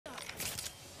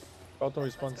Quand on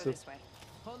respawn ici.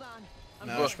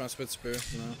 Non, je pense pas que tu peux,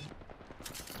 non.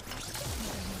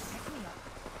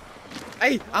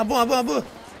 Hey! En bas, en bas, en bas!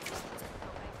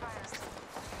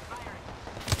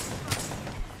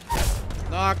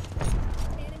 Knock!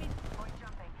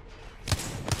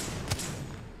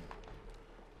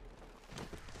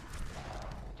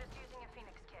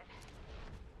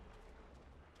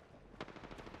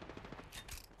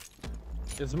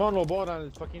 Y'a du monde au bord dans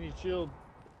le fucking shield.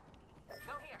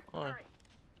 Ouais.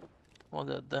 On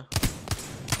est dedans.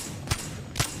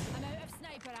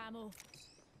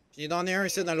 Puis il y en a un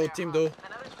ici dans l'autre team d'eau.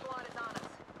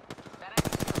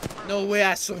 No way,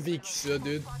 elle a survécu ça,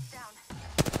 dude.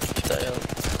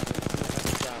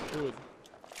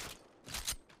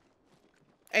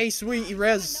 Hey, sweet, il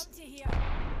res.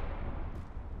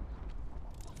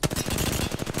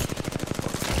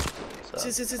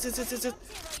 Sit.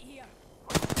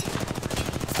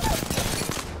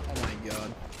 Oh my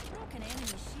god.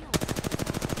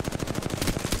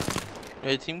 Il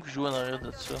y a un team qui joue en arrière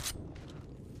de ça.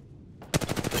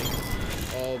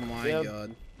 Oh my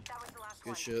god.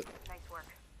 Good shit.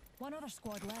 Y'a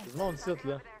du monde ici,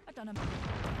 là.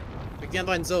 Il vient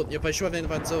devant nous autres, il a pas le choix de venir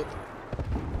devant nous autres.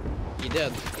 Il est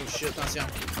dead. Oh shit, attention.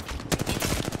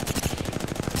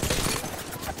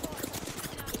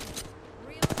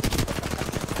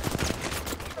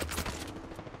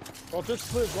 On tous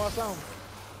split, go ensemble.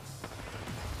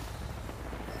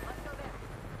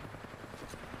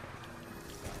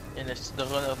 Il y a un esti de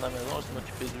runner dans la maison, je vais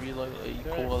m'occuper de lui, là, il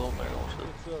court à l'autre maison,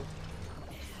 ça.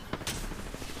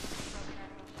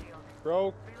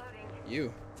 Bro.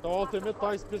 You. Ton ultimate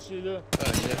Ty's pitch, il est là. Ah,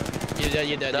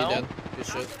 il est dead. Good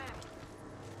shit.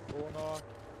 Oh non.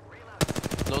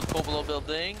 L'autre court pour le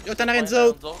building. Yo, t'en as rien nous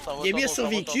autres. Gaby a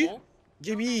survécu.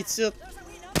 Gaby il est titre.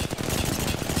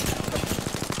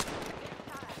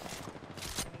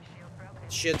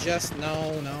 Shit, just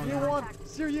no.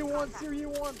 Serie 1.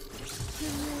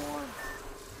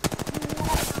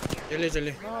 Je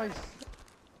l'ai. Nice.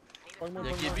 Il y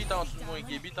a Gaby en dessous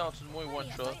de moi, one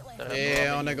shot. Et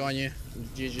on a gagné.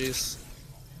 GG's.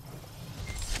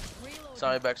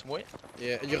 Ça back moi.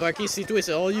 Yeah, il Rocky, c'est toi,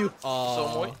 c'est all you. Sur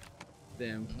moi.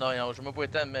 Damn. Non, je m'ai pas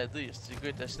été à m'aider, ce gars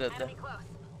était assis là-dedans.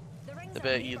 T'as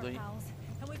bien healé.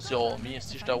 C'est all me,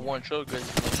 si j'étais one shot, le gars il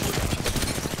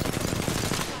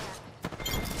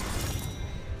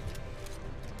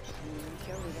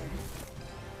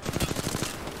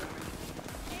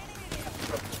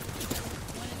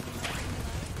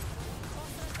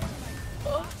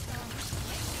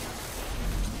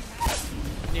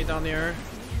Il est dans un.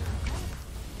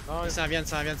 Non, Ça vient.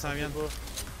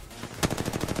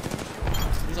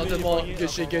 Ils ont tout le monde. Good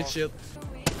shit.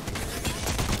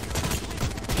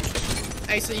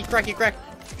 Hey, ça, il crack. Nice.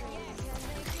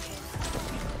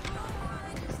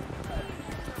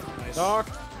 Knock.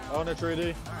 On a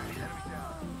tradé.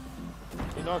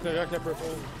 Il knock le rack la purple.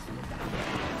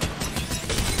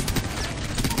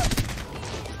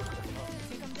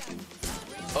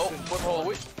 Oh, one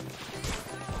hallway.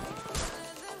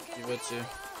 Il va dessus.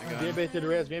 Viens baiter le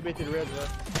res, là.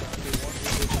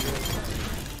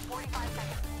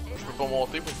 Je peux pas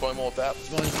monter, faut faire mon tap.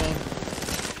 Bon.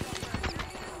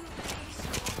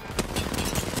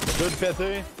 Deux de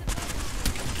pété.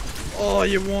 Oh,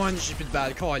 il est one. J'ai plus de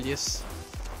balles. Calice.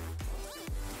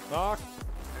 Knock.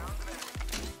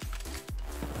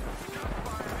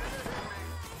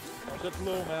 Shit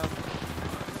low, man.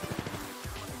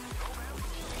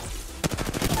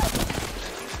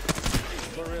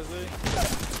 Pas resé.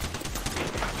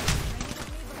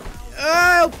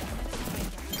 Oh!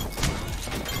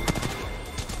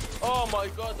 Oh my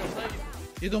god, the save!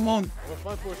 Il est dans le monde. On va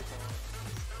faire un push.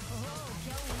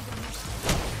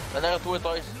 Derrière toi,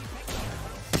 Thys.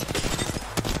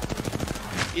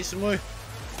 Il est sur moi.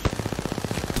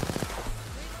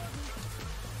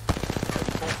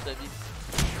 Fonce ta vie.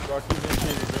 Rocky vient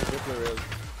chez les le res.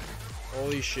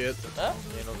 Holy shit. Hein?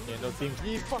 Il y a un autre team. He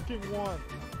fucking won.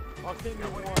 Octane you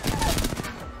won.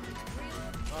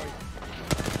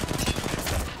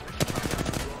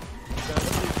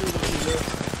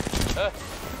 Hein?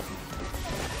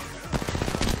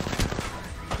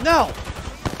 No!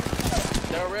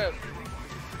 They're rev.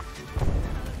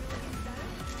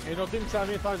 Il y a un autre team qui s'en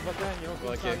vient faire du votant. Il y a un autre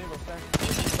team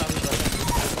qui s'en vient votant.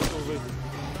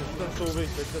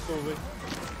 Faites-le sauver.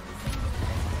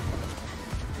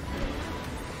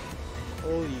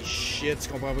 Holy shit, tu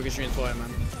comprends pas ce que je viens de faire,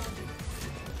 man.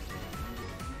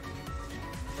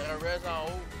 They're res en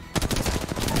haut.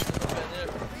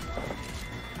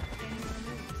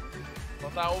 Ils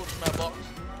sont en haut sur ma box.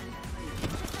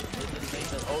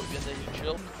 Oh, il vient de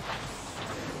chill.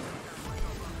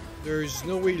 There's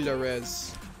no way il le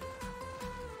res.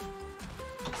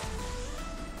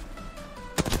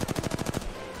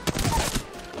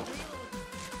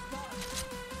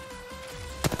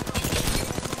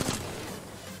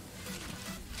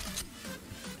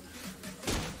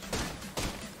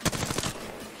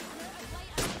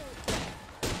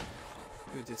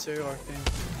 t'es sûr, Arcane?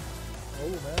 Oh,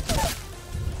 man.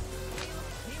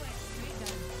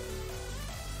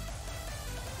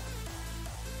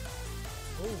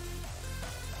 Oh.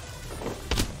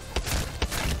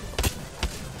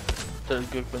 T'as le gars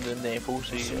qui me donne l'info,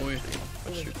 c'est. C'est moi.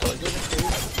 Je suis pas le gars.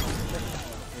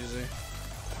 Easy.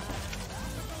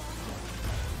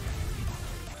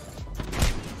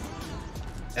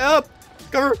 Help!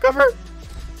 Cover! Cover!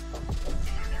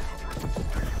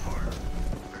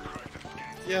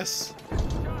 Yes.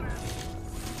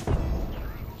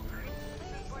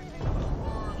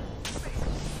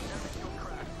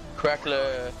 Crack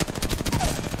le.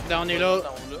 Down est là.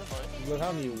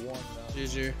 Bloodhound, il est one, now.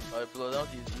 GG. Ouais, Bloodhound,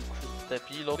 il est couché sur le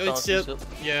tapis, l'autre Là, en il dessous.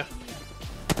 Yeah.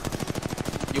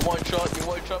 Il est one shot, il est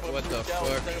one shot. What the fuck?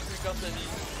 T'aurais pu le casser la vie.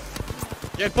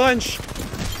 Get punch!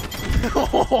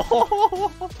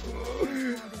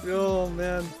 Yo,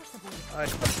 man.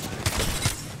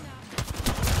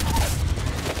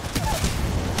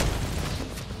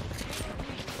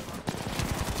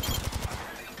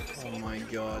 Oh my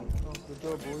god. Oh, c'est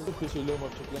ça, boy. Le pitch est là, moi,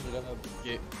 je check la grenade. Ok.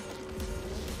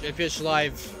 Get pitch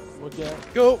live. Ok.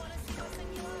 Go!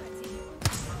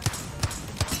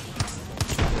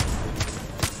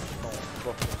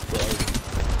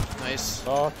 Nice.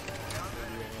 Ah.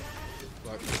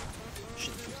 Fuck.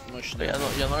 Shit. Moi, je suis Il y en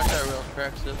a un qui a real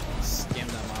crack, ça. Scam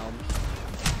de merde.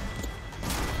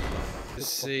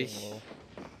 C'est.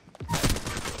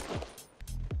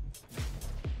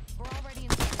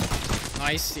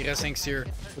 Nice, il reste 5 sears.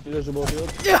 Là, j'ai monté. Yo,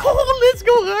 let's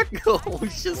go, Rock! Oh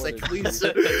shit, c'est clean ça.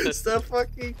 C'est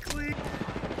fucking clean.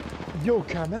 Yo,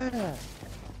 comment?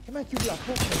 Comment tu ouvres la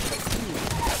porte?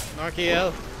 Knock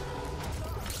AL.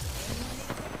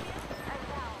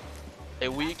 Et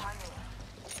weak.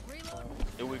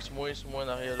 Et weak, c'est moi en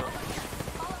arrière là.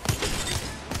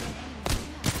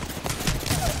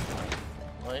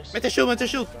 Nice. Mets ta shield, mets ta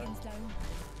shield.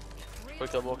 Pas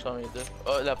que la box en vient de.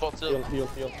 Ah, la porte tire.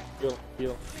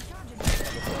 Heal.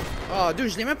 Oh, dude,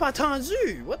 je l'ai même pas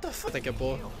attendu. What the fuck? T'inquiète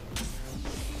pas.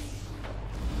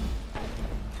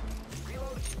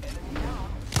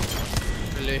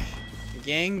 Le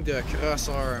gang de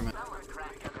crosseurs, man.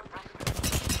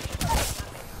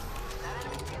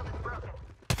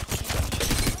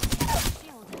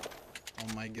 Oh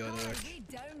my god, Rock.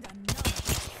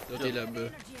 Là, t'es là-bas.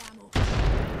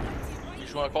 Il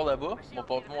joue encore là-bas. Mon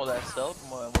porte moi on a le self.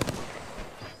 Moi.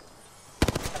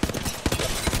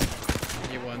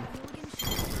 Il est one.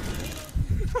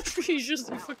 Je suis juste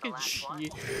un fucking chier.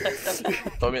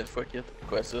 Combien de fois quitte?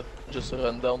 Quoi ça? Juste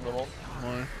run down le monde?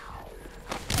 Ouais.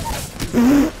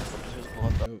 Juste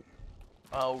run down.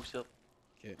 Oh. En haut, c'est.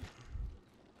 Ok.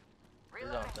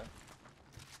 Présentement.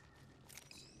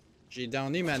 J'ai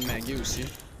downé Mad Maggie aussi.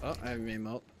 Ah, elle est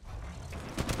morte.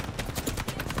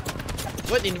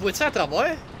 What, des nouveaux tirs à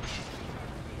travers?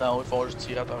 Non, ils font juste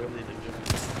tirer à travers des dégâts.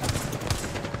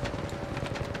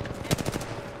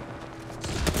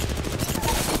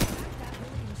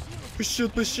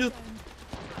 Push shit.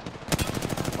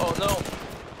 Oh non!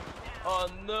 Oh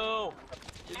non!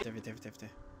 Vite.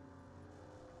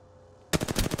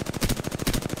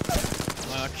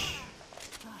 Knock.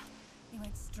 He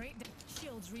went straight down.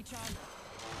 Shields recharge.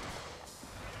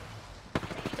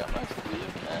 Comment je peux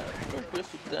pourquoi je peux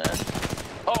tout le temps?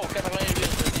 Oh! 88 de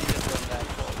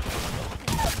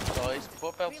la ouais, c'est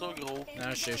pas perdre ça gros.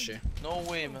 Non, je sais. No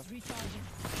way man.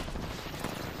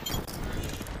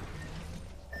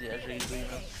 Yeah, j'ai aidé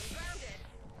man.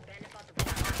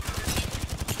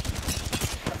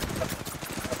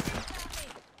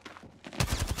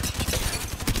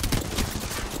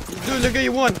 Dude, le gars il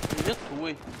one. Vite,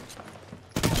 oui.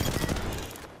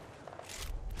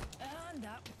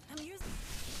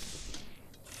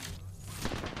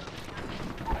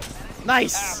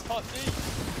 Nice! Ah, fuck me!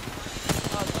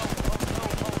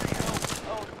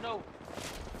 Oh no!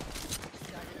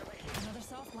 Another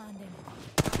soft landing.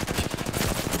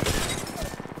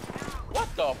 What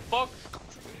the fuck?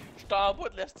 J'étais en bas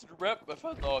de la style rep, me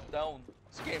fait knockdown.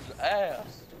 This game's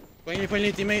ass. Poignez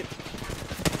les teammates.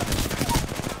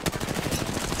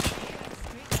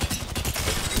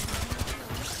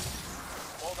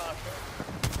 Bon dans le champ.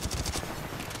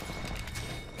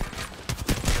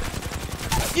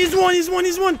 He's one!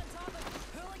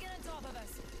 Hooligan on top of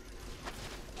us.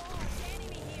 Oh,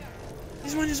 enemy here.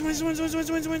 He's one! Enemy here.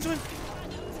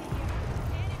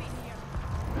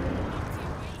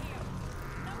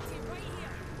 Knocked you right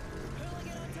here.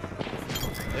 Hooligan on top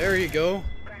of us. There you go.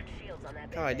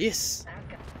 God, yes.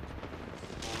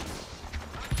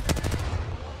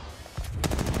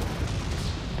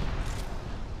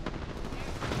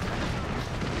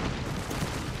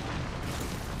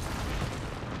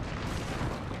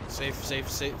 Safe, safe,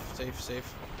 safe, safe,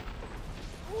 safe.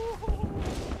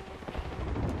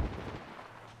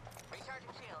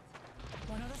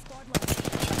 One other squad left.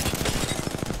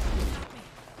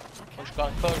 Moi, je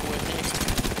gagne pas à jouer bien.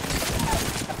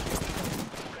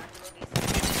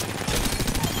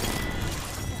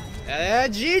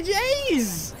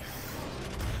 GG's!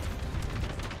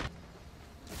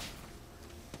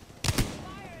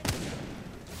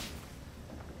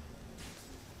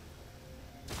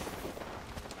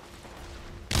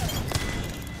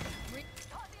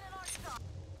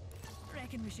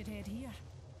 Reckon we should head here.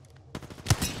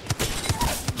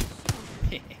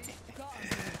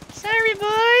 Sorry,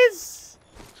 boys!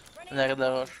 En arrêt de la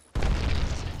roche.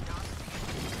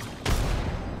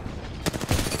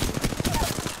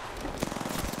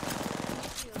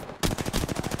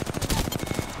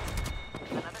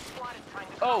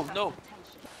 Oh no!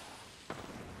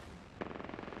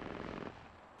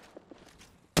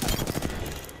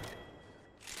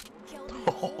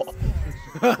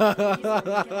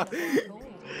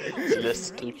 Tu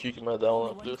laisses le cul qui m'a down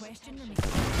en plus.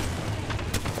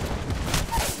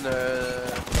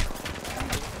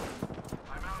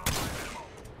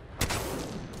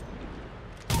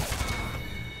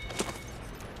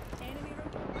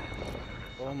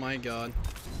 Oh my god.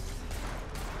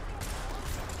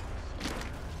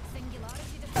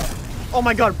 Oh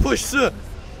my god, push ça!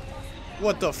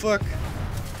 What the fuck?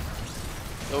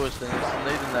 Oh, c'est une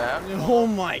nade in the half. Oh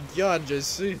my god, je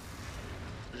sais.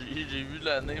 J'ai vu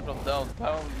la nade from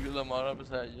downtown, le gars l'a mangé un peu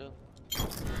sa gueule.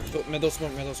 Middle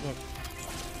smoke, middle smoke.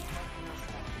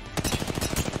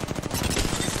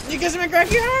 You guys are crack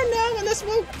your arm now in the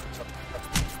smoke!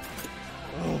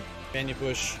 Oh, can you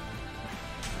push?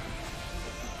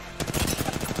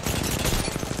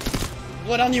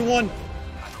 What on you one?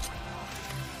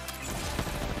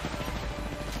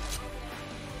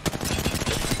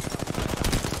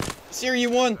 Siri, you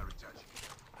won.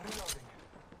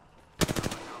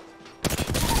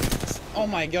 Oh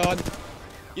my god.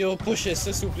 Yo, push it,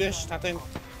 s'il vous plaît, je t'attends.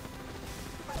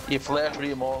 Il flash, lui,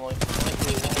 il est mort, là.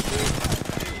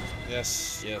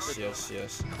 Yes, yes, yes,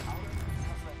 yes.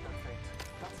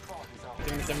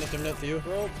 Termine, Theo.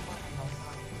 Oh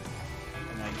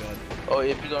my god. Oh, il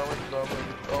y a plus d'armor,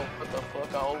 Oh, what the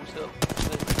fuck, en haut, ça.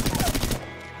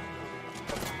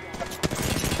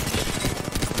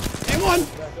 Hey, one!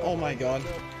 Oh my god.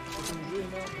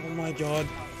 Oh my god.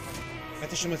 Mets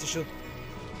tes shield,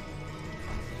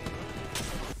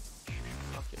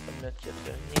 Ok, pas de mettre qu'il y a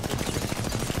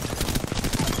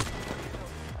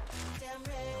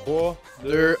Oh,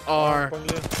 There are.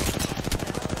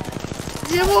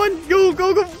 Yeah, one! Go,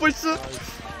 push ça!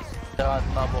 T'es rentré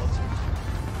dans la boîte.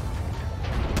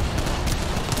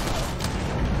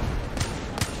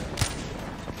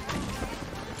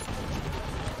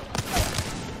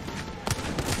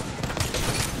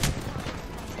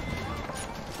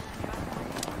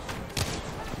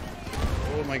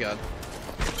 Oh my god.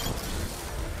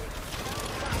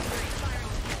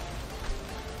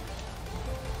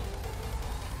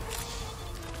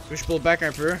 Je pull back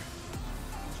un peu. Je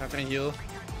suis en train de heal.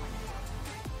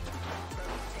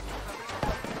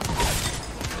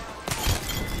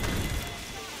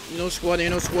 No squad.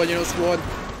 Je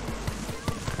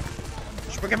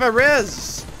suis pas capable de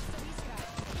res!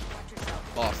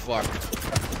 Oh fuck.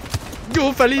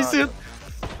 Go, fallait ici!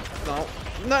 Non.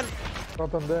 Non!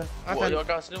 t'entendais. Ouais, il a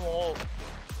cassé mon haut.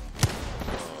 Oh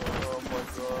my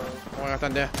god. Ouais,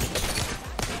 attendez.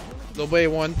 Double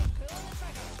A1.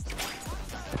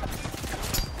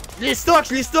 Les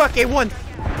stocks, A1!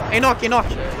 A knock!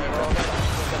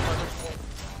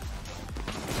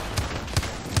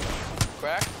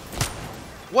 Crack?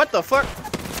 What the fuck?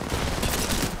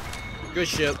 Good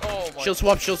shit. Oh my Shield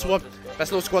swap. Parce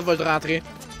que l'autre squad va rentrer.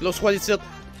 L'autre squad est ici.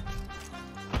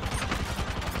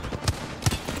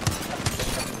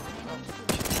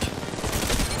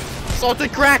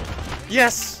 Salted crack!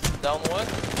 Yes! Down one?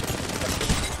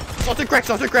 Salted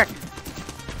crack!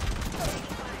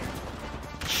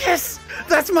 Yes!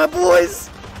 That's my boys!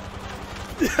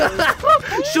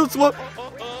 Shield swap!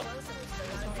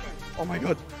 Oh my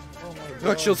god.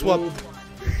 Rock shield swap.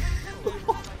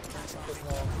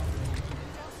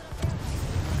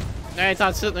 Nej, ta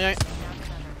ett nej.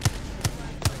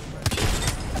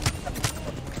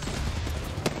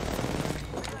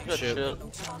 Good shit.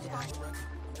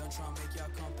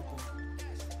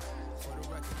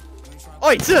 Oh,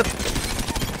 it's it!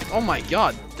 Oh my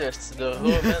god. Test de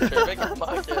rat, man. Je savais qu'il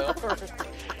manquait un.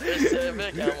 Je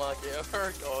savais qu'il manquait un,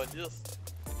 câlisse.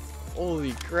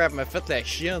 Holy crap, m'a fait la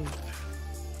chienne.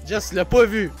 Just l'a pas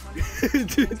vu.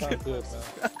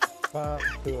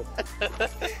 partout.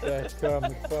 C'est comme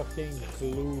fucking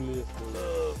clueless.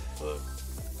 Oh, fuck.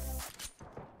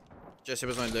 J'ai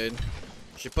besoin d'aide.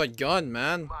 J'ai pas de gun,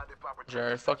 man. J'ai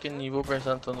un fucking niveau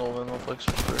percent de Nova, non, fuck,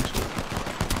 c'est super.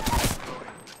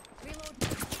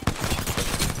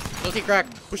 L'autre crack.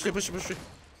 Push-le, push-le, push-le.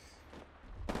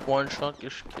 One shot que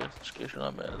je cache dans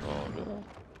la maison, là.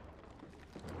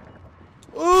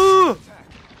 Oh!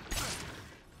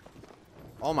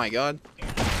 Oh my god.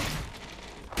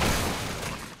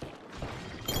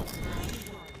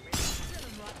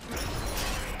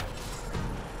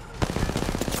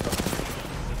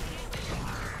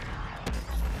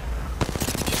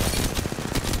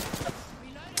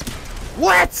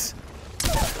 What?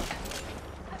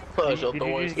 Ah, j'ai hâte de Did you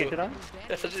voir just get it ça. on?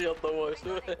 J'ai hâte de voir ça.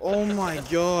 Oh my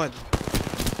god.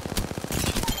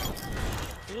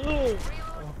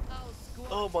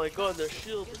 Oh my god, the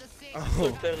shield. Oh.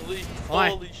 Look at Lee.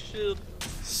 Ouais. Holy shit.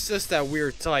 Ça, c'est that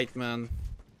weird tight, man.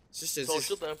 Ça, c'est Son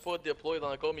shield n'est pas deployed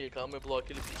encore, mais il est quand même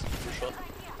bloqué le petit shot.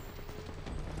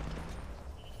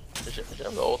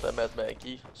 J'aime le autre à Mad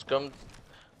Maggie. C'est comme.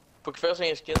 Faut qu'il fasse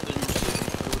un skin de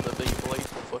de Big Blade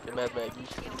pour fucking Mad Maggie.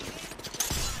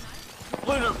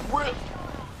 Let it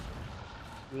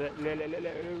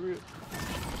rip!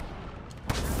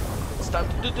 Stop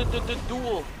the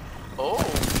duel! Oh!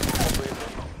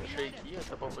 Shaky,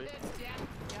 c'est pas vrai.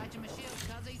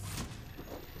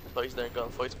 Dice d'un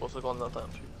gunfight, c'est pour ça qu'on l'entend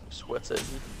plus. Il souhaite sa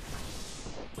vie.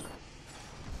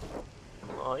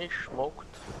 Nice, smoked.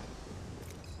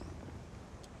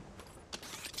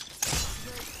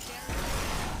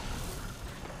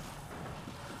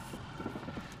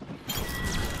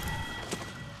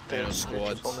 Une autre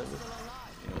squad.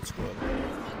 Une autre squad.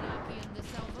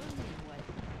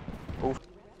 Ouf.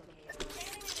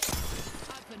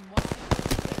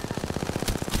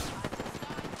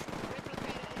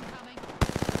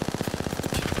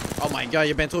 Oh my god, il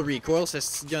y a bientôt le recoil, ce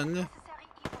petit gun-là.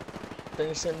 C'est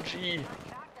un SMG.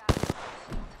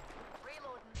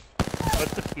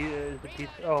 What's the piece?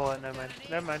 Oh, never mind.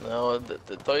 Never mind. Non,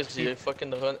 Dice, il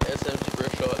fucking run SMG per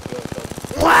shot.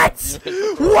 What?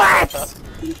 What?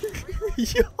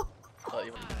 Yo.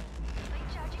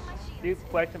 Deep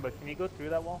question, but can you go through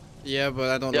that wall? Yeah, but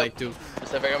I don't like to.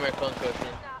 Ça fait comme un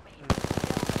concussion.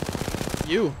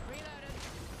 You.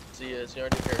 C'est un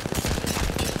des characters.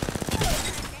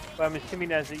 But I'm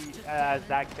assuming as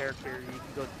that character, you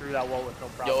can go through that wall with no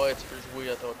problem. Yo, ouais, tu peux jouer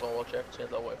à ton wall check, tu viens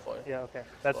de la Wi-Fi. Yeah, okay.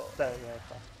 That's Oh. yeah, that's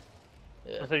fine.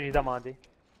 Yeah. So j'ai demandé.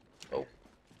 Oh.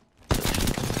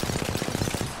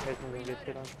 Guys can get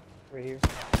shit on right here.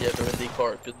 Il y avait des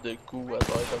carpets de coups à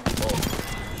terre comme des balles.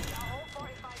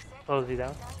 Close you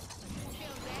down.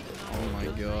 Oh my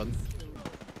god.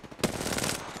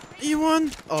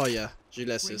 E1? Oh yeah, j'ai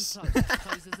l'assist.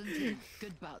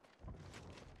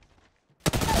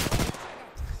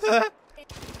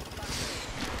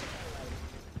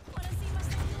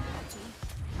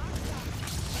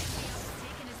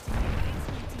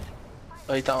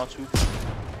 Ah, il est en dessous.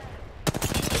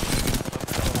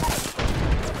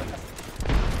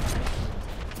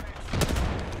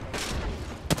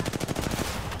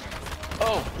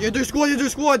 Oh! Il y a deux squads, il y a deux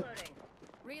squads!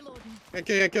 Ok,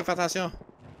 fais attention.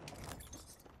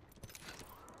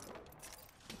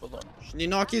 Hold on. Je n'ai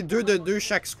knocké deux de deux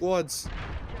chaque squads.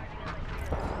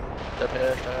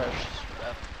 D'après, je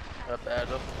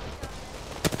là.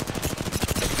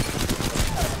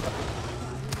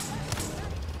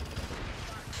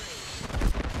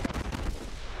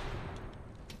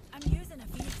 I'm using a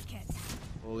Phoenix kit.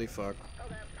 Holy fuck.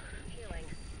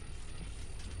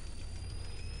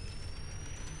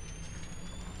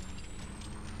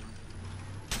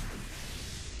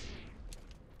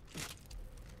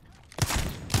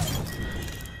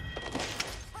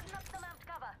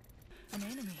 An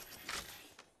enemy.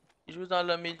 Ils jouent dans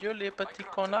le milieu, les petits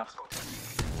connards.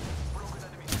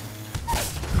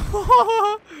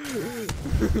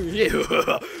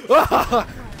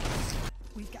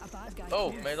 We've got a bad guy.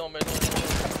 Oh, here. mais non, mais non.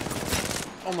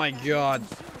 Oh my god.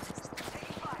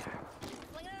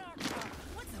 Fling an arc bar.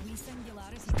 What's a wee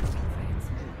singularity between friends?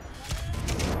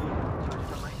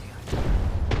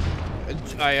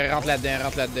 Ah, rentre là-dedans,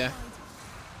 rentre là-dedans.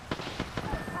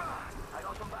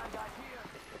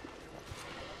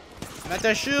 Mets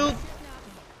ta shield!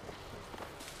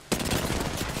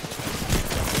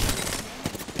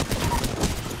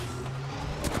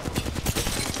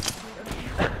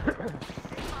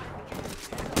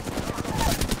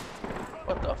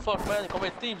 What the fuck, man?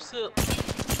 Combien de teams ça?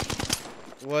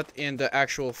 What in the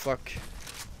actual fuck?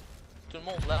 Tout le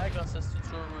monde lag quand c'est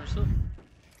serveur ça.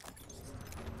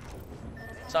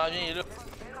 Ça en vient, il est là.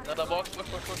 Dans la box, push.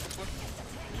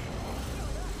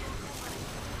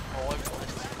 Oh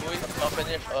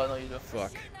finish. Ah non, il est là.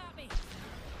 Fuck.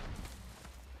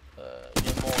 Il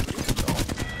vient de monter. Non.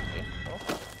 Ok, non.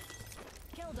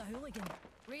 Killed a hooligan.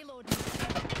 Reload.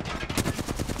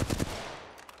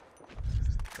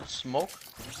 Smoke.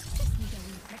 Just need a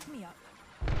wee pick me up.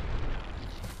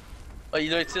 Ah,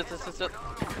 il est là, ici.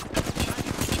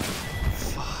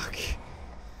 Fuck.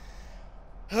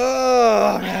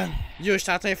 Oh man. Yo,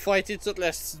 j'étais en train de fighter toute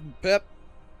la pep.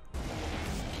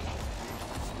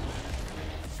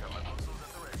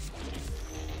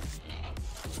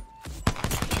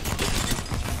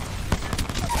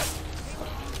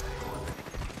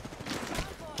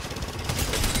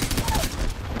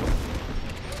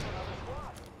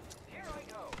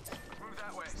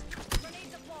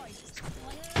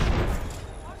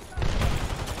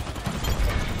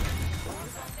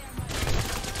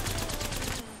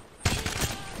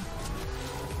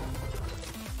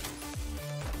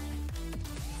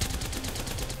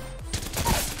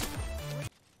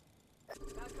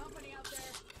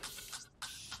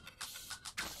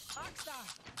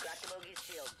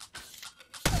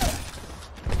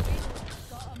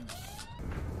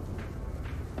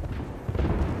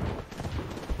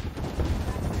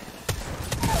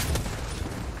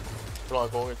 Je vais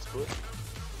encore un petit peu.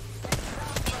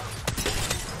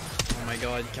 Oh my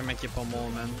god, comment qu'il est pas mort,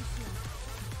 man.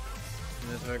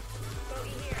 Le truc.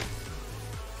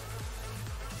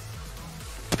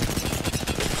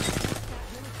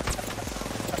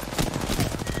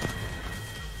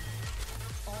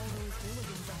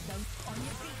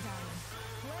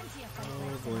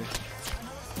 Oh boy.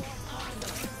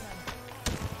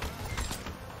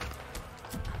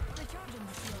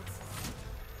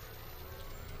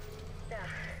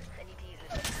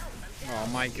 Oh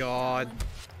my god.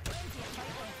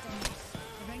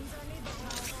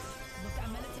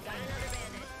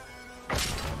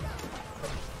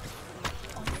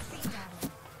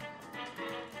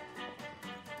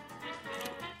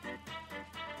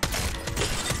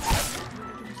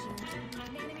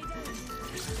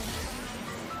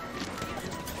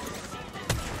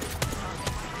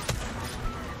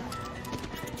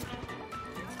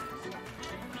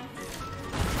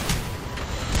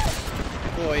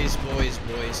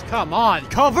 Boys. Come on,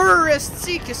 cover,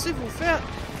 esti, qu'est-ce que vous faites?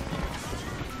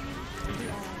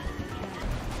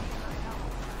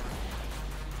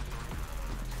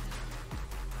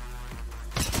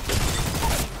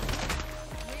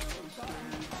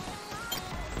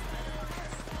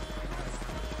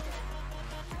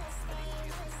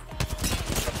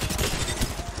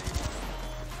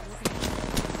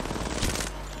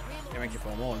 Il y a un mec qui est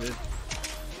pas mort, dude.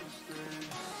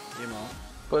 Il est mort.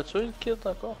 Pas tué le kit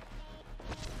encore?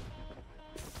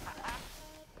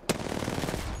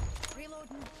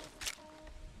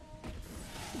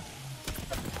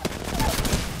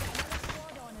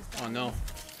 Oh no.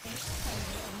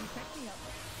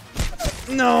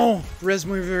 No! Res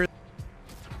mover.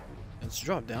 Let's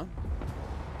drop down.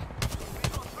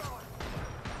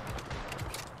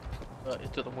 Ah, et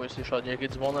tout, moi c'est Sean, il y a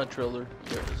du monde dans le trailer.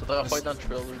 Ça devrait faire dans le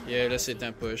trailer. Yeah, là c'est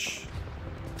un push.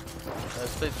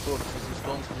 C'est peut-être pas, c'est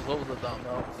spawn, c'est nous autres dedans,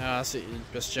 non? Ah, c'est.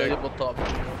 Parce que J'ai check. pas de top.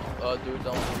 Ah, 2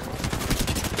 dans.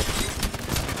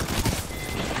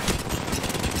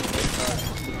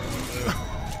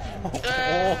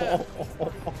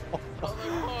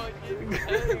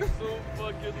 So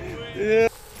fucking weird. Yeah.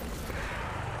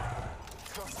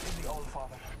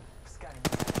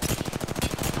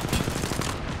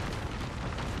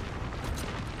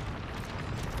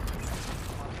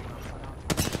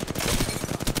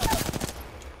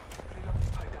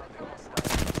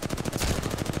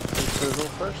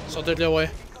 Sont tous là, ouais.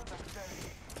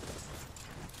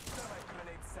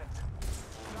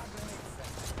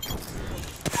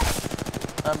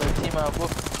 Ah, mais le team en bas.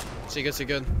 C'est good, c'est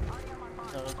good.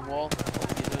 Il y aura du wall.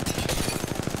 Ok, là.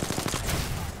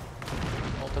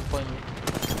 On te le poignet.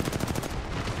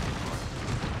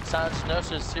 119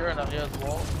 sur le sear en arrière du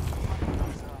wall.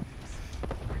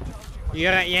 You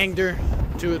got Yang there.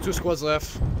 Two squads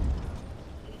left.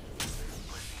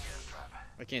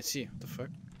 I can't see. What the fuck?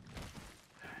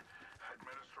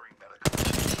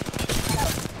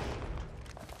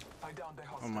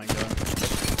 Oh my god.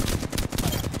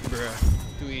 Bruh.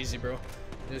 Too easy, bro.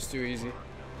 Just too easy.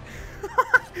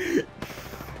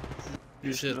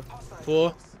 Shit.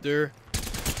 4, 2.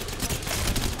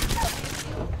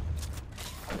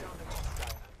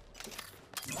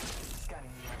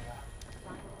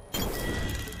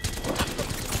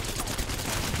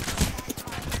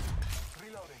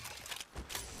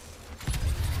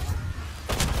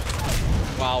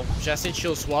 Wow, j'ai assez de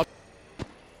shield swap.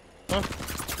 Hein?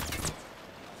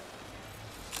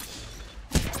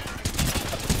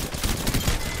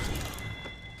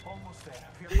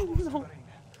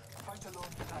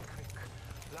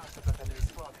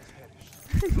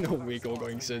 No way qu'on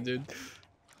gagne ça, dude.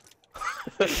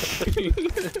 Un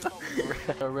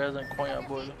res un coin en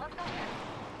bas là.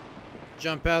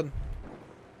 Jump pad.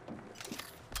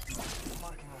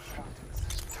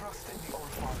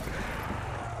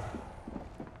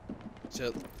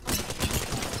 Shit.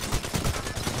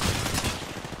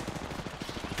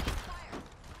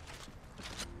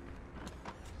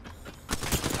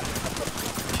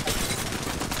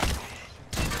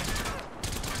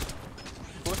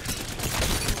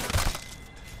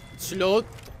 Tu l'autre?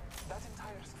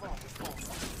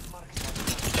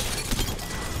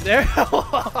 There!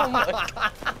 Oh my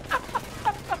god!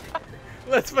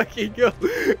 Let's fucking go!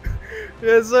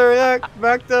 Yes sir,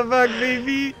 back to back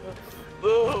baby!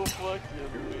 No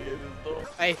fucking way, non.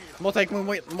 Hey, monte avec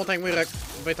moi, monte avec moi, Rock.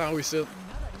 On va être en haut ici.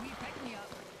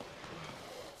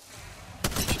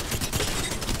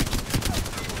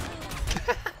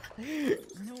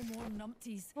 No more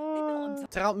numpties. They built them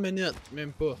 30 minutes,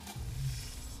 même pas.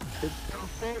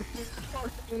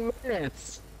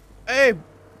 Hey!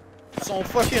 Ils sont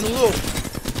fucking low!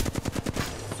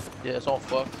 Yeah, ils sont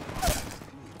fucked.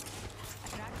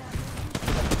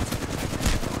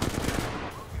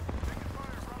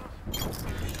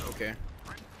 Ok.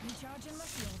 recharging my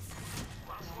shields.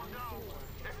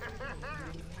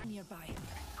 Nearby.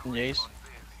 Niaise.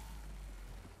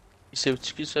 Il sait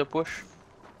où-tu qui se push?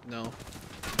 Non.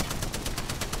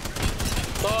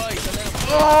 Oh, il s'en est.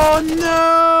 Oh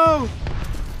no!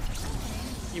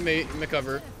 Il me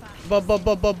cover.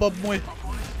 Bob, moi.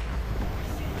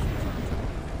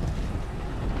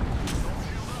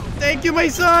 Thank you, my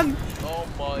son! Oh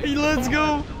my Hey, let's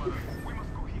go!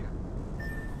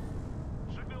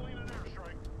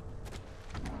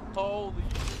 Holy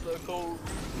shit, le code.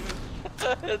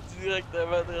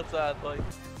 Directement dans sa tête.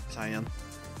 Cyan.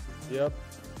 Yep.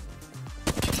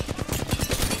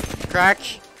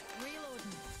 Crack!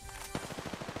 Reloading.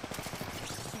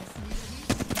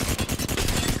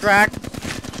 Crack!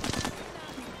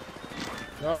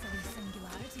 No.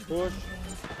 Singularity. Push.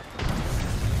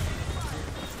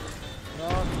 No.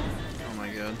 Oh my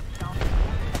god.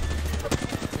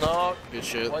 Knock. Good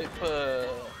shit. Wipe.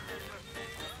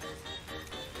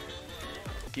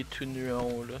 Qui est tout nu en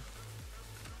haut là.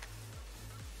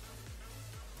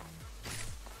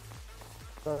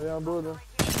 Ça vient en bas là.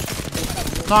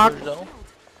 Knock! Push down.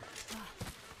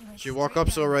 She walk up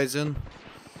so Ryzen.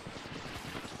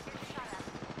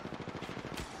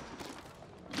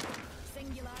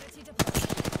 Singularity deployed.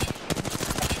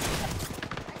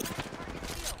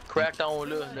 Cracked en haut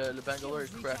là. Le Bangalore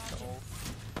est cracked en haut.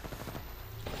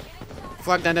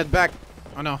 Fuck that net back.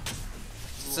 Oh no.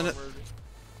 It's in it.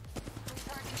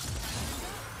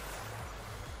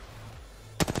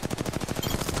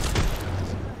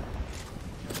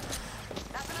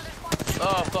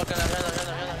 Oh fuck, en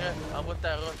arrière. En bas de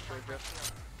ta roche,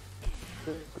 Jeff.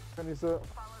 Je connais ça.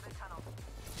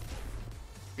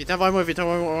 Vite vers moi,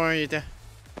 ouais, il était.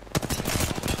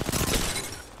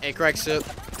 Hey, crack sit.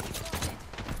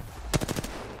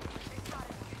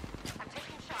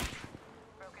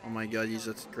 Oh my god, he's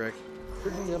a crack.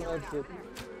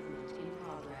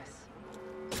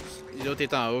 L'autre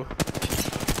est en haut.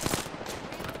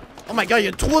 Oh my god, il y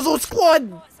a 3 autres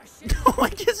squads! Oh my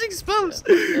god, qu'est-ce qui se passe?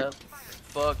 Yeah.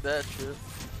 Fuck that shit.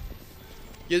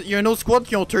 Il y a un autre squad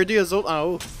qui ont turdé eux autres en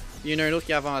haut. Il y en a un autre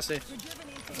qui a avancé.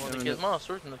 On est quasiment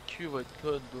sûr que notre queue va être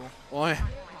good, though. Ouais.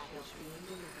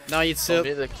 Non, il est On sit.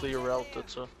 vient de clear out tout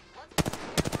ça.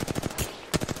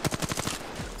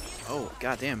 Oh,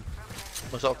 god damn. On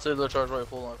va sortir le charge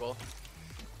rifle encore.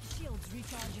 Shields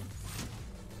recharging.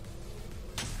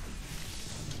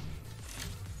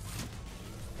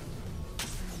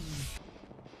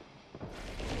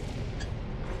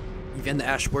 Ils viennent de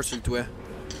Ashport sur le toit.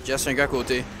 Jess, un gars à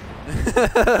côté.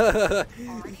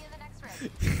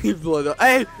 Il blood up.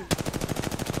 Hey!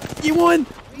 He won!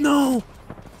 No!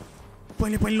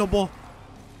 Pogne-le là-bas.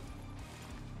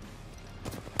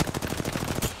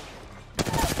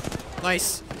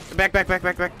 Nice. Back.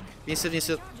 Viens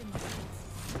ici.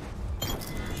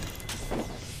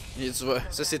 Et tu vois,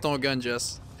 ça c'est ton gun,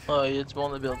 Jess. Ah, il y a du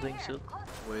monde dans le building, ça.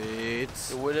 Wait.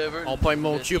 Whatever. On pogne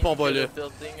mon cube, on va là.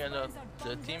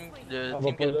 Le team qui a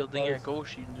le building à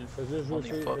gauche, on est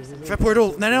fucked. Fais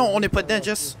portal. Non, on est pas dedans,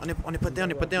 Jess. On est pas dedans.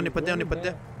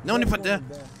 Non, on est pas dedans.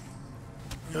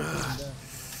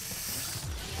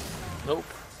 Nope.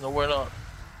 No, we're not.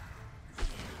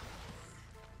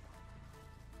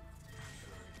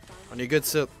 On est good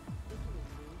sit.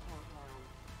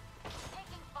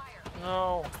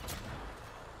 Non.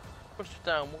 Pourquoi je suis tout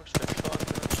le temps à moi que je fais shot, là?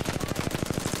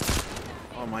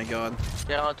 Oh my god.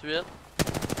 48.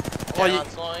 Oh, il...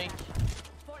 45.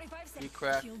 45 He seconds.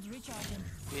 cracked. Shields recharging.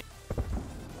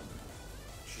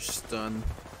 stun.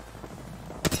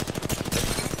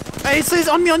 Hey, c'est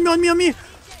on me!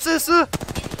 C'est ça!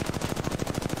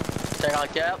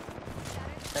 54.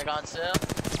 57.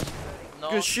 Non.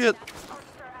 Good shit!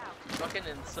 Fucking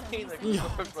insane, like, je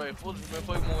même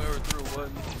pas eu mon air through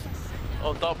one.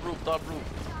 Oh, top roof.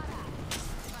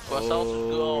 60 sur le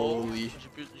gars en haut. Oui. J'ai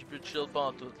plus de shield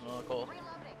pantoute, là, encore.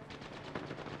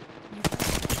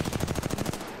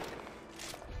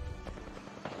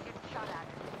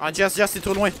 Ah, Jess, t'es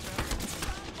trop loin.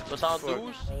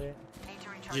 72.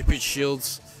 J'ai plus de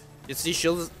shields. Y'a-tu des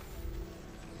shields?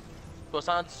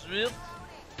 78.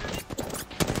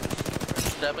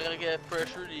 D'après que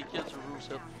pressure les kills sur roof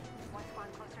set.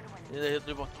 Il a hit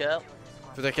 2 pour 4.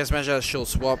 Faudrait quasiment que j'aille shield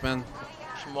swap, man.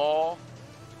 Je suis mort.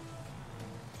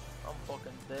 I'm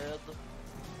fucking dead.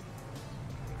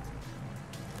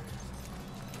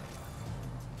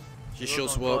 J'ai shield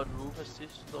swap.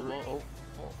 Oh.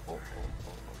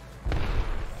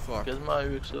 Fuck. Quasiment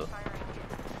eu que ça.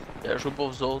 Il a joué pour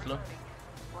vous autres là.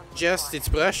 Jess, t'es-tu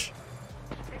proche?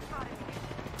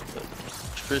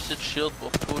 Je peux essayer de shield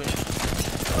pour toi.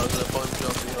 Ah, vous avez pas une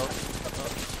jump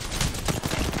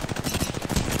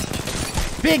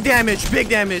Big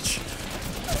damage!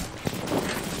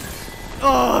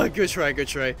 Oh, good try. Good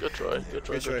try.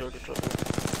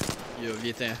 Yo,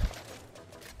 viens-t'en.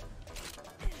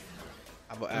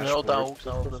 Ah bah, Il y en a un autre en haut qui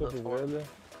s'en va C'est ça, c'est vrai, là.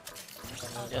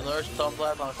 Il y en a un sur top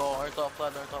flat encore, un top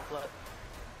flat.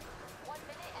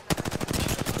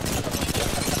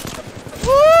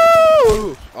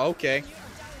 Woo! Ok.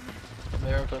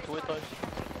 Meilleur que toi, toi.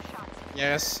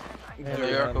 Yes.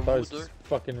 Meilleur que vous Ty's deux.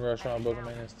 fucking rush en bas comme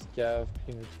un esti de cave,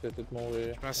 pis nous fait tout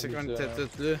mourir. Je pensais qu'on Oublie était ça,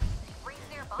 tous là.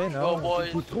 Mais Go, non, boys.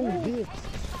 t'es trop vite.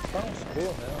 Je pense pas,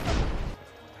 man.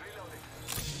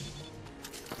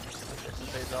 This is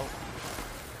phase out.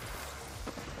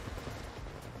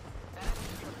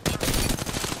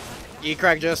 Il est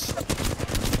crack, Jess.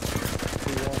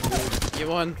 Il est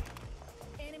one.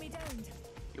 Enemy downed.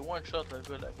 You one shot le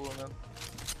gars, la boule, man.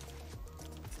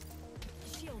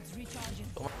 Shields recharging.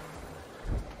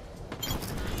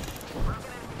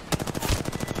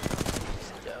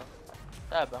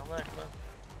 Ah, barnac, man.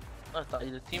 Attends,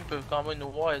 le team peut quand même nous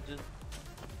voir, dude.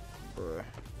 Bruh.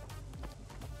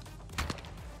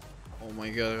 Oh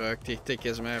my god, Rock, t'es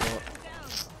quasiment mort.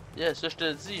 Yeah, ça je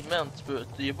te dis, man, tu peux.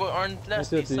 Y'a pas un place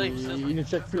qui est safe, ça. Il nous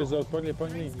check plus les autres, pogne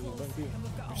les.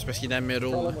 C'est parce qu'il est dans le middle.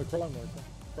 Crawl là. à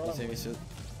moi. C'est ici.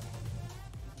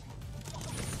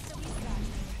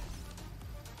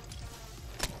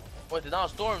 Ouais, t'es dans le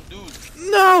storm,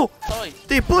 dude. Non! Nice.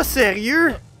 T'es pas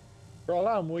sérieux? Crawl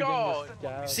à moi, God.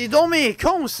 gang de C'est donc mes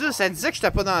cons, ça! Ça disait que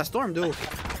j'étais pas dans le storm, d'eau.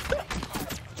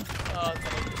 Ah,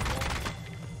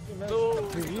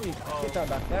 Tu ris, mais tu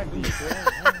tabarnak des fois.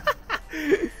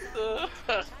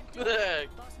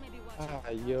 Boss may be watching.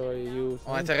 Aïe aïe yo.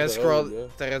 Ouais, t'aurais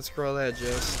dû scroller à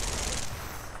Jess.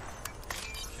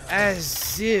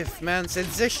 Asif, man! Ça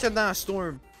disait que j'étais dans le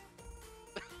storm.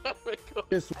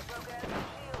 Qu'est-ce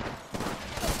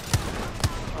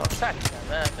Oh, sacrément,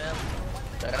 man.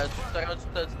 T'aurais dû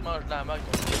te manger la marque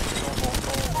ton bon.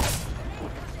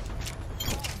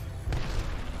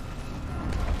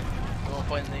 On va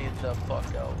pas need the fuck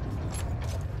out.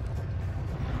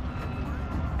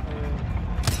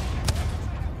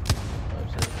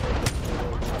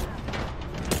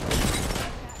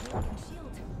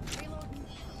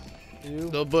 you?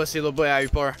 L'autre bas, il a eu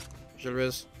peur. Je le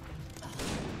rise.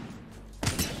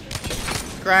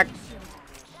 Crack!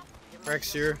 Crack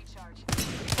sûr.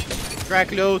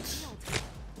 Crack l'autre.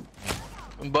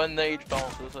 Une bonne nade, je pense.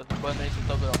 Ça, une bonne nade sur le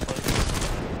top de leur face.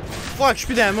 Fuck, j'suis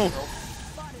plus d'ammo.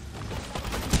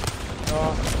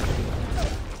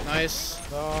 Ah, Nice.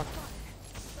 ah.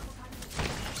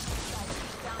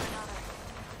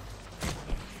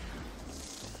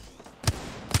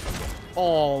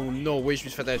 Oh no way, je me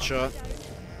suis fait headshot.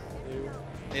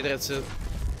 Et direct ça.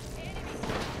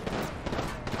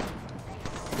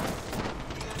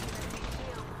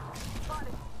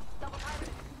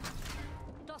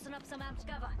 Tossing up some amped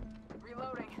cover.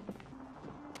 Reloading.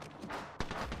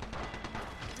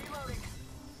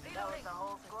 That was the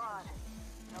whole squad.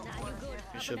 No Nah, you good.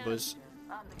 Je sais pas.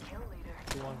 I'm the kill leader.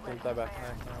 Tout le monde fait le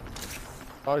tabarnak, man.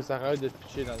 Ah, ça arrête de te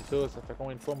pitcher dans le tas, ça fait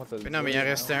combien de fois, moi, t'as dit? Mais non, mais il en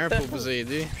restait un pour vous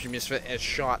aider, puis je me suis fait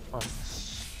headshot. Ah,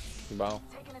 c'est bon.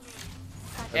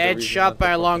 Headshot par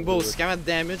un longbow, c'est quand même de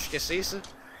damage que c'est ça?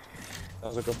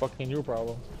 Sounds like a fucking new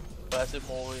problem. Pas assez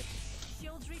pour mourir.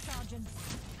 Shields recharging.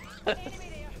 Enemy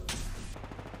there.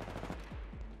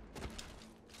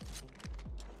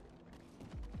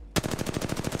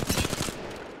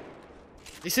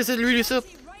 Ici, c'est lui, ici. Right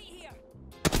here.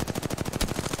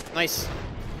 Nice.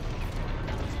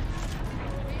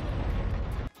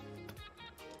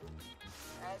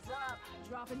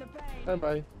 Bye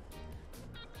bye.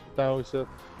 T'es en haut ici. Ouais,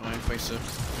 fait ça.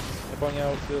 T'es pogné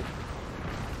en haut ici.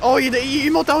 Oh,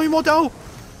 il monte en haut, il monte en haut!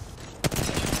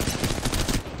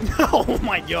 Oh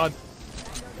my god!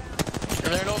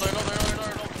 Y'en a un autre.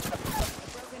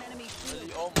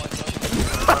 Oh my god.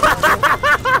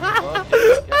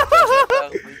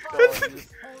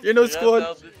 You know squad!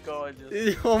 Retardé de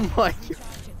calice. Oh my god!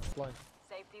 Flying.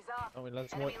 Safety's up. Oh, mais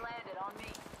lance-moi. Enemy landed on me.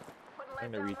 Putting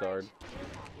I'm legs a on retard. range.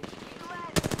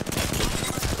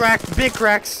 Crack, big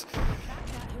cracks! Crack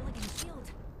that hooligan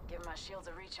shield. Give my shields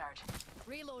a recharge.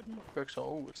 Reloading. Fait que sont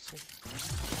hauts aussi.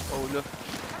 Oh là.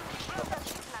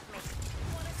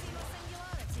 Wanna see my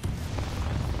singularity?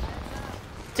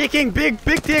 Taking big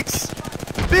ticks!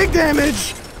 Big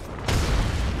damage!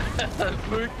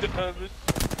 Big damage.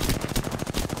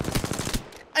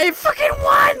 I fucking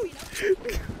won!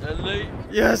 Allez.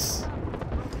 Yes!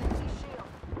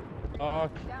 Ah,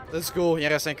 Let's go, il en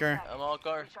reste 5-1. I'm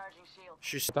encore. Recharging shield.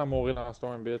 Je suis t'as mourir dans le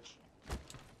storm, bitch.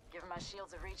 Give my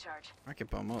shields a recharge. Ok,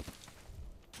 pas mort.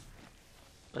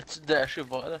 As-tu dashé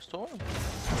vers la storm?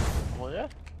 Ouais.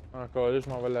 Encore là, je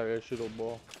m'en vais l'arracher de l'autre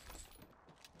bord.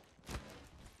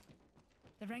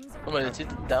 The rings are Non, mais tu sais,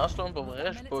 dans la storm, pour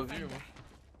vrai, j'ai pas vu, moi.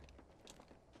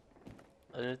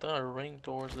 Elle était en ring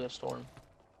towards the storm.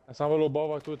 Elle s'en va l'autre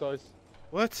bord vers toi, Thys.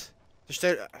 What?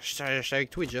 J'étais avec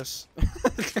toi, Jess.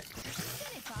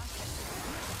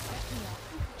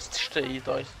 Si je t'ai eu,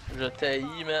 Thys. Je t'ai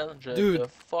eu, man. Je Dude. te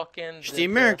fucking. Je t'ai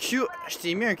mis un Q. Je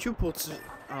t'ai mis un Q pour tu.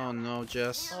 Oh no,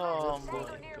 Jess. Oh my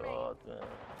god, man.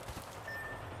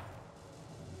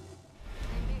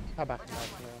 Tabarnak, man.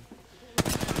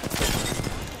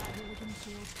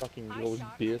 Fucking gross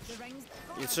bitch. the rings.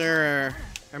 Y a-tu un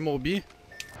Moby?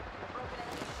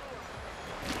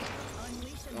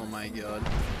 Oh my god.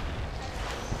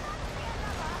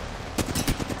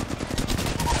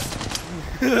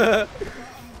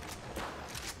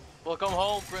 Welcome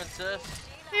home, princess.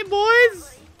 Hey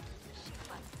boys!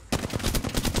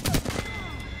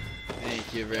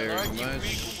 Thank you very Y'en a un qui much.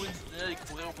 freak au bout du tunnel, il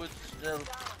courait au bout du tunnel.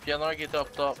 Puis y'en a un qui est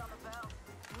up top.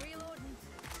 Reloading.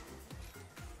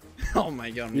 Oh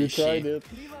my god, You mais tried chier. it.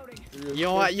 Ils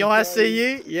ont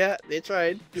essayé. Yeah, they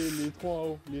tried. Ok, les trois en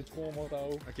haut. Les trois montent en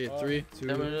haut. Ok, Ah. 3, 2.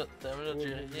 T'as une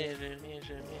minute,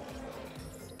 j'ai rien.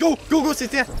 Go, go, go,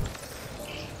 c'était.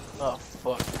 Oh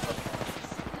fuck.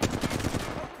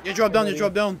 You drop down, you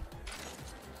drop down.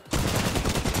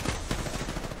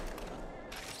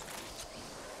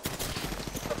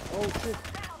 Oh shit.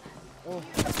 Oh,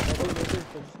 t'as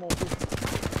juste monté.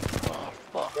 Oh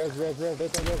fuck. Rest,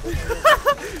 descends.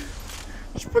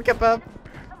 Je suis pas capable.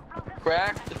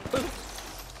 Cracked.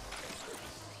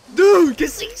 Dude,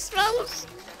 qu'est-ce qui se passe?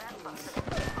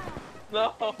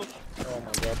 No. Oh my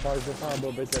god, Thys, descends en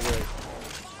bas, bête avec.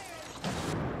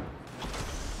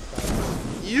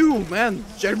 You, man.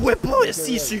 Je le vois pas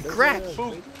ici, sur le crack.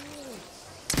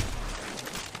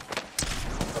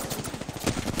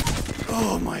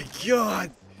 Oh my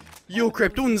god. Yo,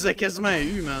 Crypto nous a quasiment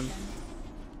eu, man.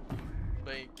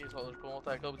 Ben, ok, je peux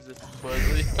monter encore pour dire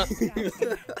vas-y.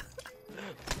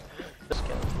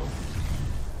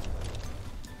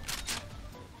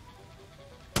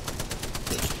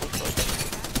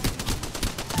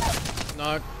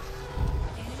 Knock.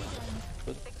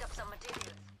 Picked up some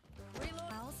materials.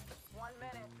 Reload. 1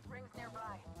 minute. Rings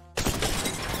nearby.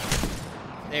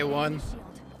 A1. Shield.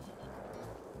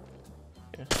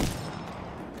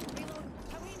 Reload.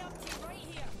 Hurrying up to right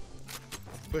here.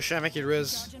 Push avec il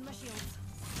res. Charging my shields.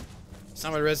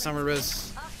 Sans le res, sans le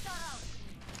res.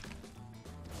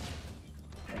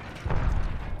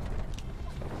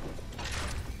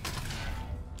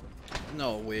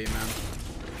 No way, man.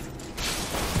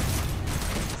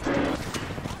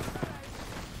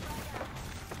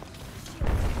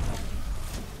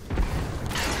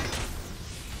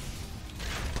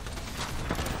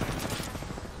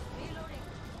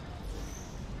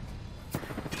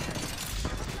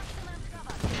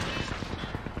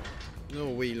 No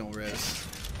way, ils l'ont res.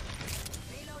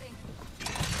 Reloading.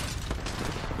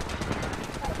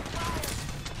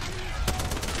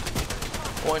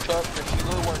 One shot,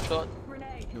 really one shot.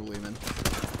 Grenade. No way, man.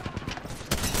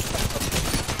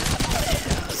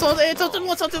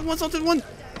 Sorted one!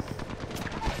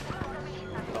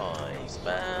 Nice,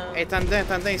 man. Hey, t'en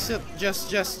dedans, ici. Just.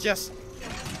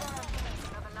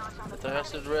 T'as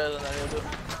resté de red en arrière de.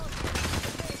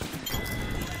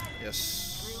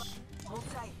 Yes. Hold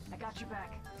tight. I got your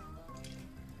back.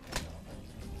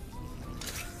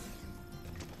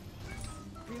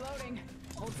 Reloading.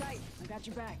 Hold tight. I got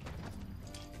your back.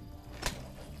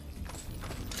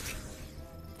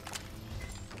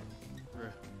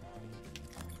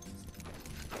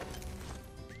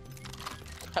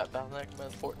 Tabarnak,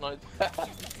 man, Fortnite.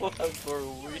 Fuck for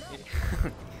a week.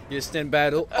 Just in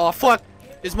battle. Oh fuck!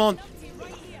 It's mon.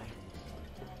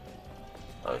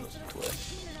 Ah non, c'est toi.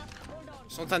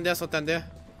 Sont en dedans, sont en dedans.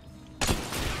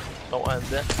 Non, en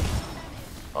dedans.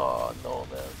 Oh non,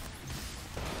 man.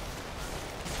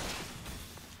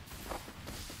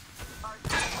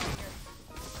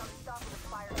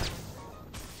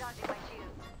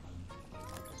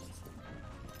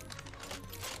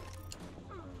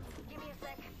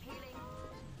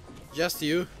 Just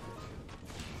you.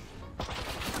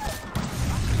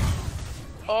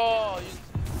 Oh, you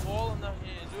falling down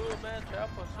here, dude, man. Trap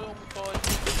or so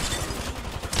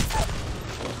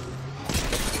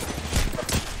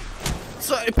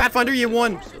So, Pathfinder, you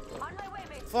won.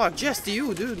 Fuck, just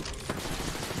you, dude.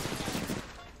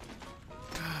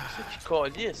 C'est qui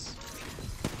calisse?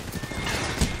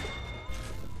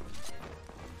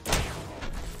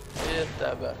 Yeah,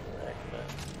 tabarnak, man.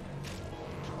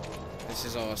 This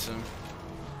is awesome.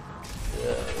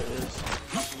 Yeah, it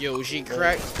is. Yo, she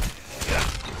cracked.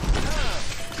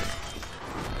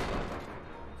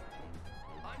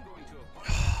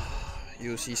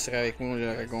 Yo, s'il serait avec moi, il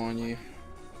aurait gagné.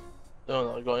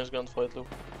 Non, on a gagné ce gunfight là.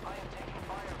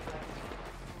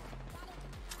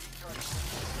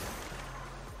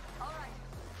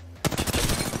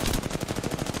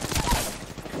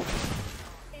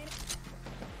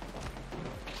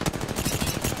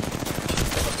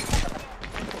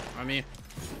 I mean,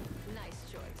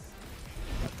 Nice choice.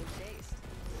 Good taste.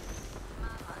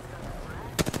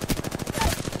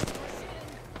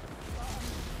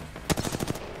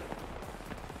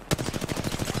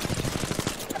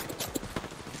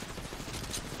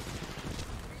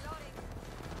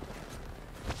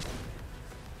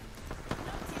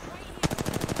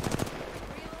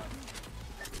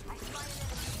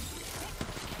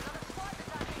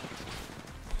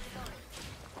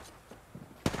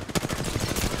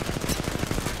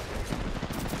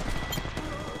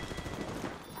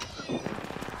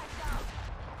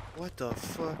 what the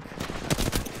fuck?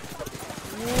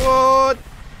 What?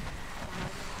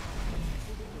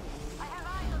 I have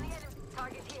eyes on the enemy.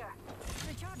 Target here.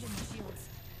 Recharging the shields.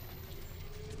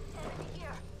 Enemy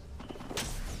here.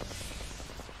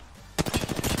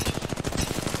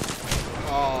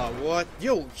 Oh, what?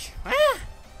 Yo, ah!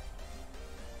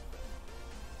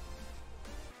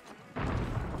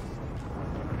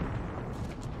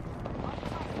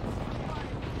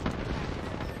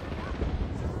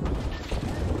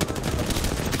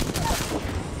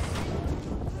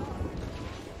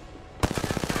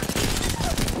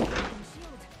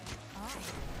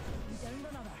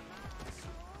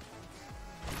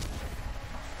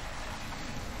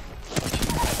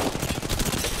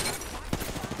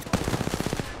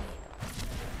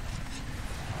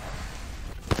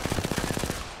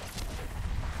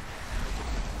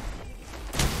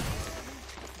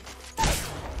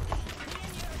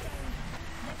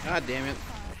 God damn it.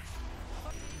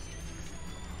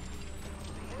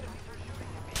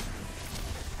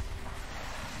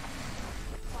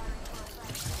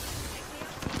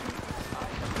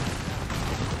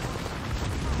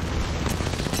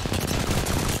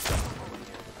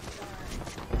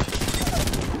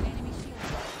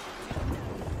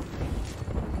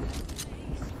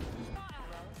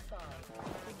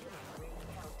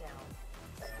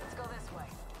 Let's go this way.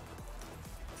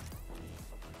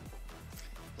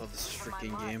 Love this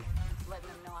freaking game. Letting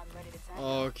them know I'm ready to send.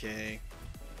 Okay.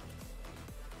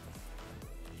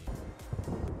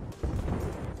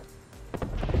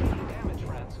 Damage,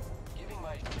 friends. Giving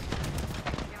my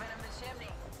Giving him the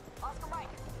chimney. Oscar Mike.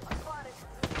 Unspotted.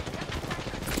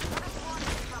 Another squad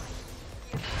is coming.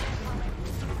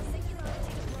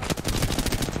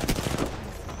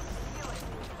 Heal it.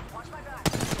 Watch my back.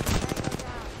 Tango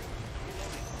down.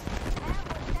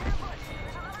 Ambush, ambush.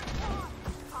 There's another squad.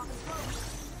 Popping smoke.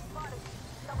 Spotted.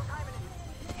 Double timing it.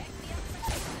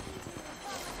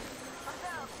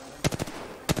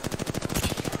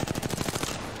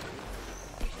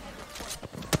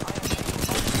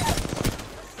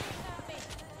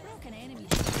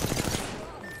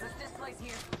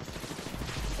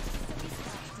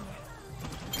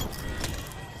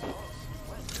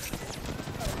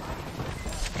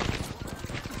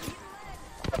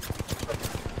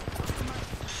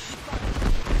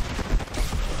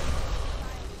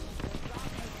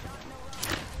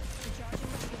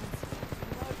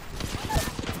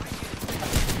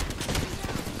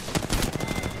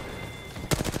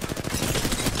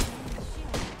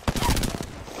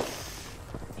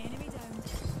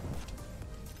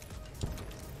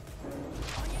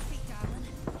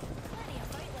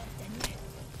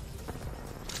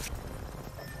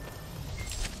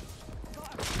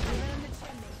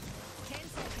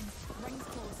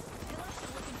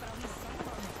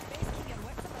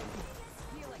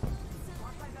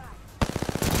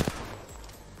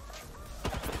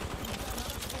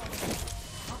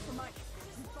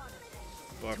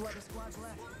 the squads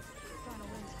left. Final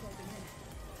ring's closing in.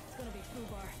 It's gonna be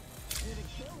foobar. You're the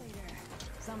kill leader.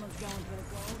 Someone's going for the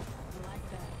gold. I like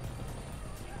that.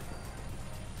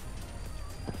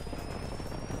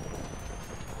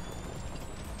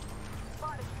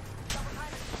 Spotted. Double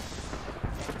timing.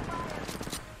 Taking fire.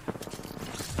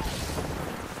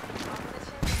 Top of the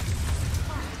chimney.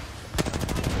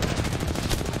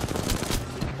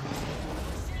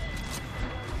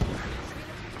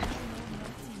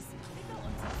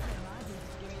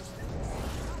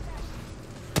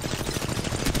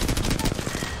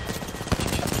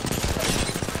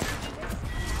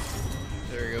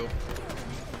 There you go.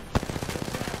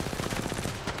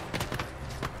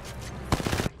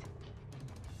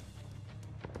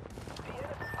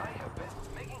 I have been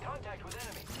making contact with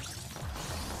enemy.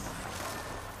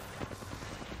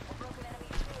 A broken enemy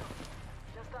shield.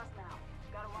 Just us now.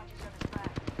 Gotta watch each other's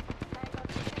back. Tango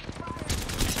taking fire.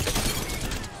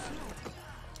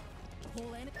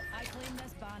 Whole enemy. I claim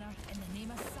this banner in the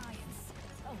name of science.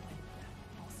 Oh,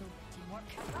 and also teamwork.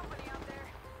 Company out there.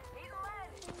 He's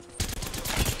lead.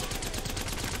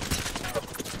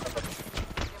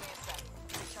 Give me a sec.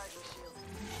 Recharging shield.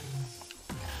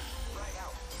 Right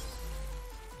out.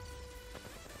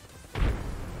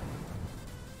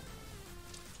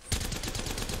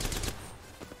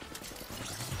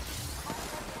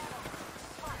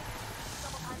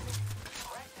 Double timing.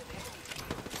 Cracked an enemy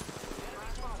shield. Enemy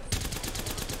spotted.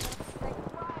 Taking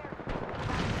fire.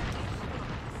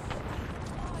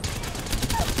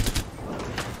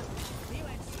 He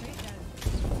went straight down.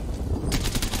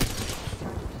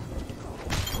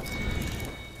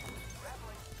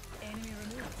 Enemy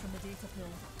removed from the data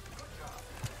pool.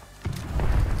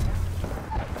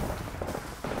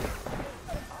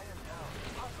 I am down.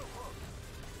 Hostile close.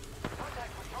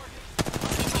 Contact with target.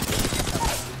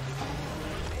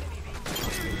 Enemy being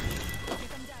Get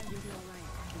them down, you'll be alright.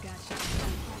 We got shots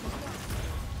down.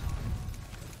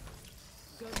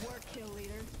 Good work, kill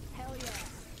leader. Hell yeah.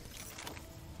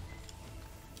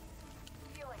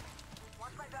 Healing.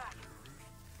 Watch my back.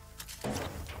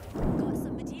 Got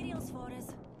some materials for us.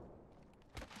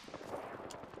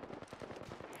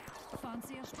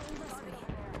 Fancy a stroll this Target way? over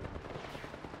there.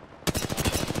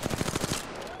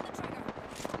 Pull the trigger.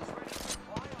 is ready to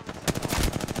fly on the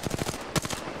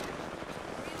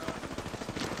Reload.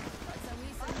 That's a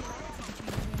wee singularity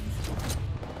between the wings.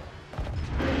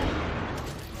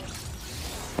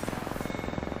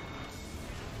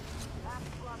 Half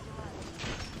squad to left.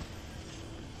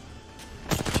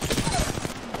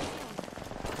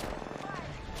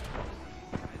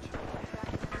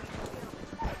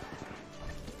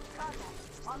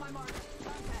 Contact. On my mark.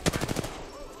 Contact.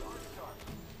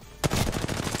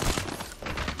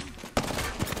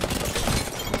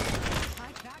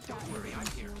 I cracked that laser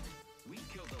shield. We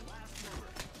killed the last member.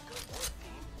 Good work,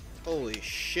 team. Holy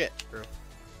shit, bro.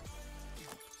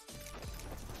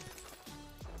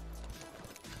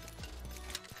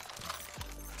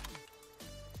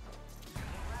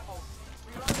 Rebel.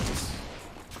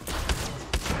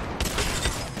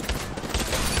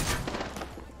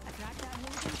 I cracked that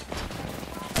laser.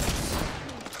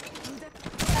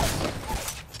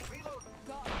 Reload.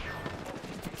 Got him.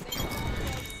 Stay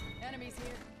close. Enemies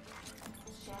here.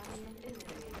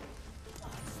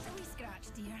 Still we scratch,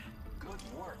 dear. Good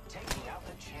work taking out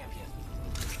the champion.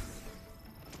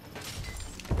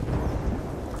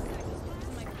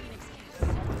 My Phoenix case.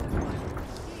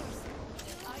 Here's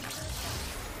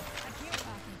a care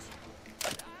package.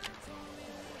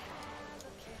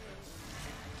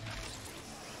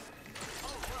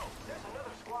 Oh no, there's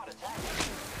another squad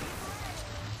attacking.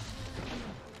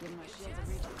 Give my shields a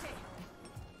reach.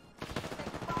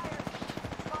 Taking fire.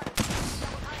 Spotted.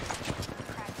 Double timing.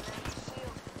 Cracked an enemy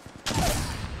shield.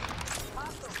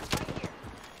 Hostile. Right here.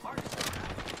 Marcus.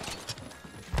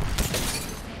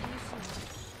 Enemy shield.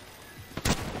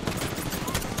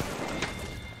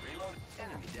 Reload.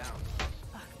 Enemy down.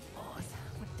 Boss,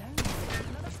 we're down.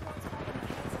 Another squad's holding my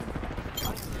heads in.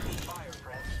 I am taking fire,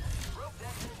 friend. Broke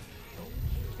that enemy shield.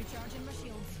 Recharging my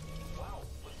shields. Wow,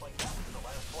 looks like that was the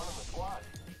last one on the squad.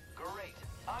 Great.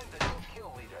 I'm the new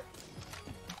kill leader.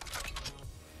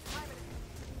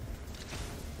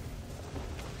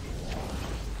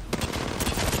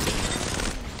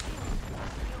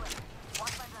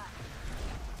 Watch my back.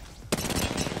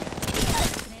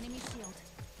 An enemy shield.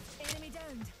 Enemy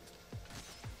downed.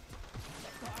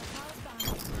 Got our pals back.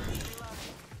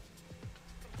 Reloading.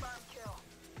 Confirmed kill.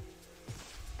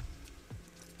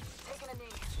 Taking a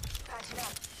knee. Patching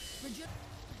up.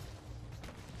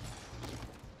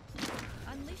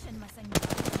 Unleashing my signal.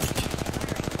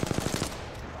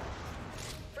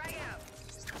 Frag out.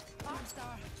 Arm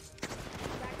star.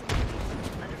 Back to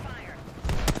location. Under fire.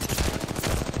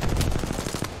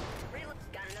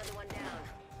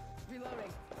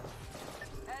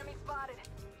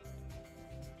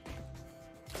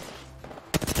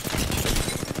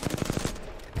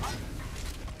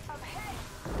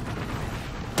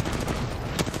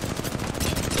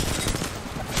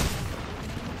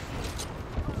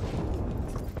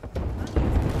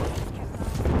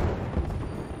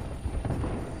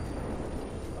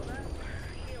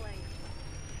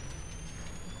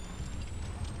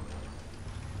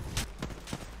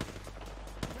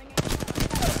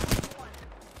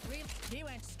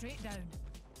 crate down.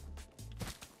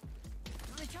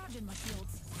 Recharging my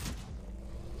shields.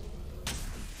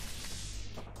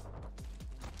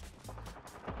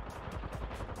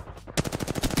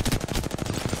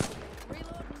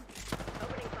 Reloading.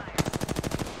 Opening fire.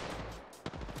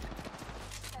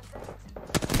 10 seconds.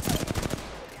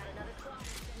 Got another squad.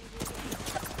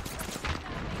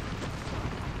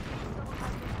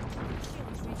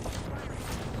 Shields reaching fire.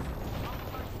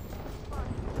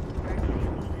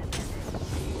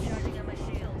 Charging on my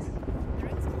shields. The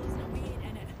ring's closing and we ain't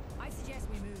in it. I suggest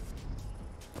we move.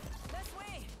 This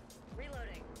way.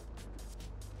 Reloading.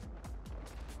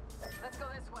 Let's go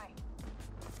this way.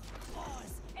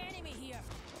 Pause. Enemy here.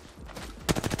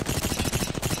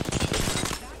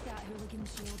 Got that hooligan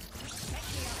shield. Pick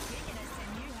me up, taking us to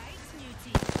new heights, new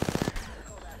team.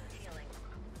 Hold up. Healing.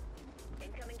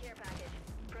 Incoming care package.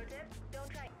 Pro tip, don't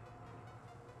try.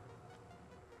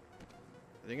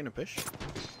 Are they gonna push?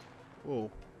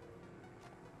 Whoa.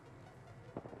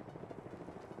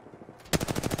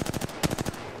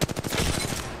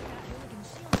 That hooligan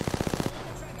shield. Pull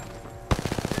the trigger.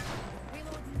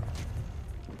 Reloading.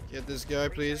 Get this guy,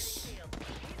 please.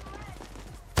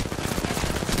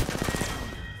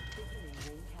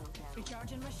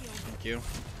 Recharging my shield. Thank you.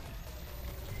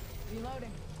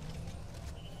 Reloading.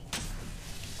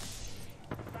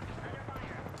 Under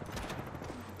fire.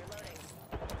 Reloading.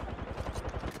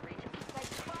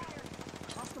 Take fire.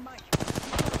 Oscar Mike.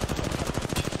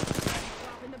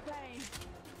 Dropping the plane.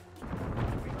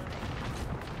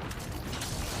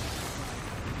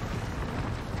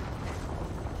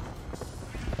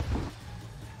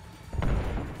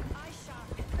 Eye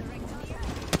shark. The ring's near.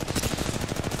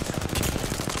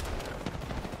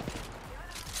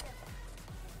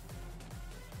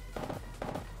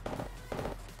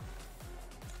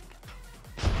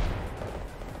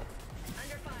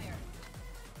 Under fire.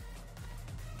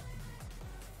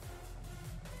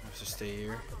 I have to stay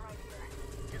here.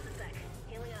 Just a sec.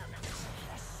 Healing up.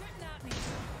 Shooting at me.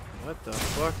 What the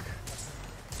fuck?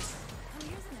 I'm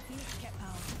using the Phoenix kit,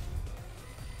 pal.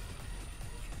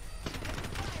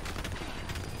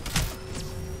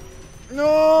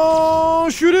 No!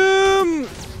 Shoot him!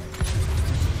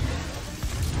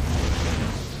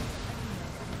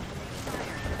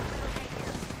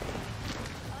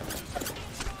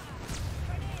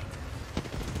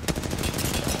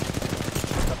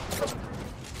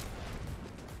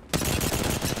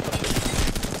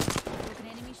 Broken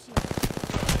enemy shield.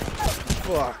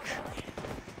 Fuck.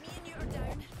 Me and you are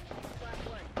down.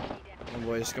 Come on,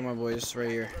 boys. Come on, boys. Right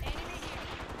here. Enemy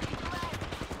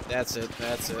here. That's it.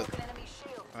 That's it. Enemy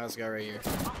shield. Last guy right here.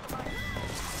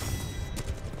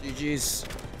 GG's.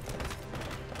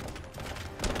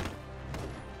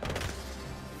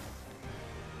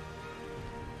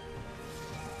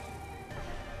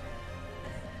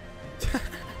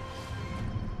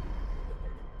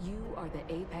 You are the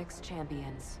Apex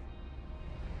champions.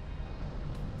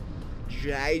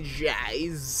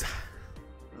 JJ's.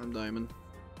 I'm Diamond.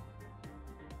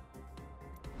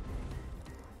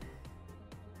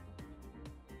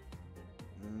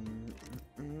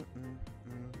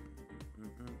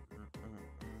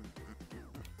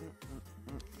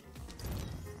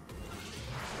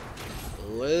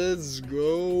 Let's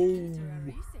go.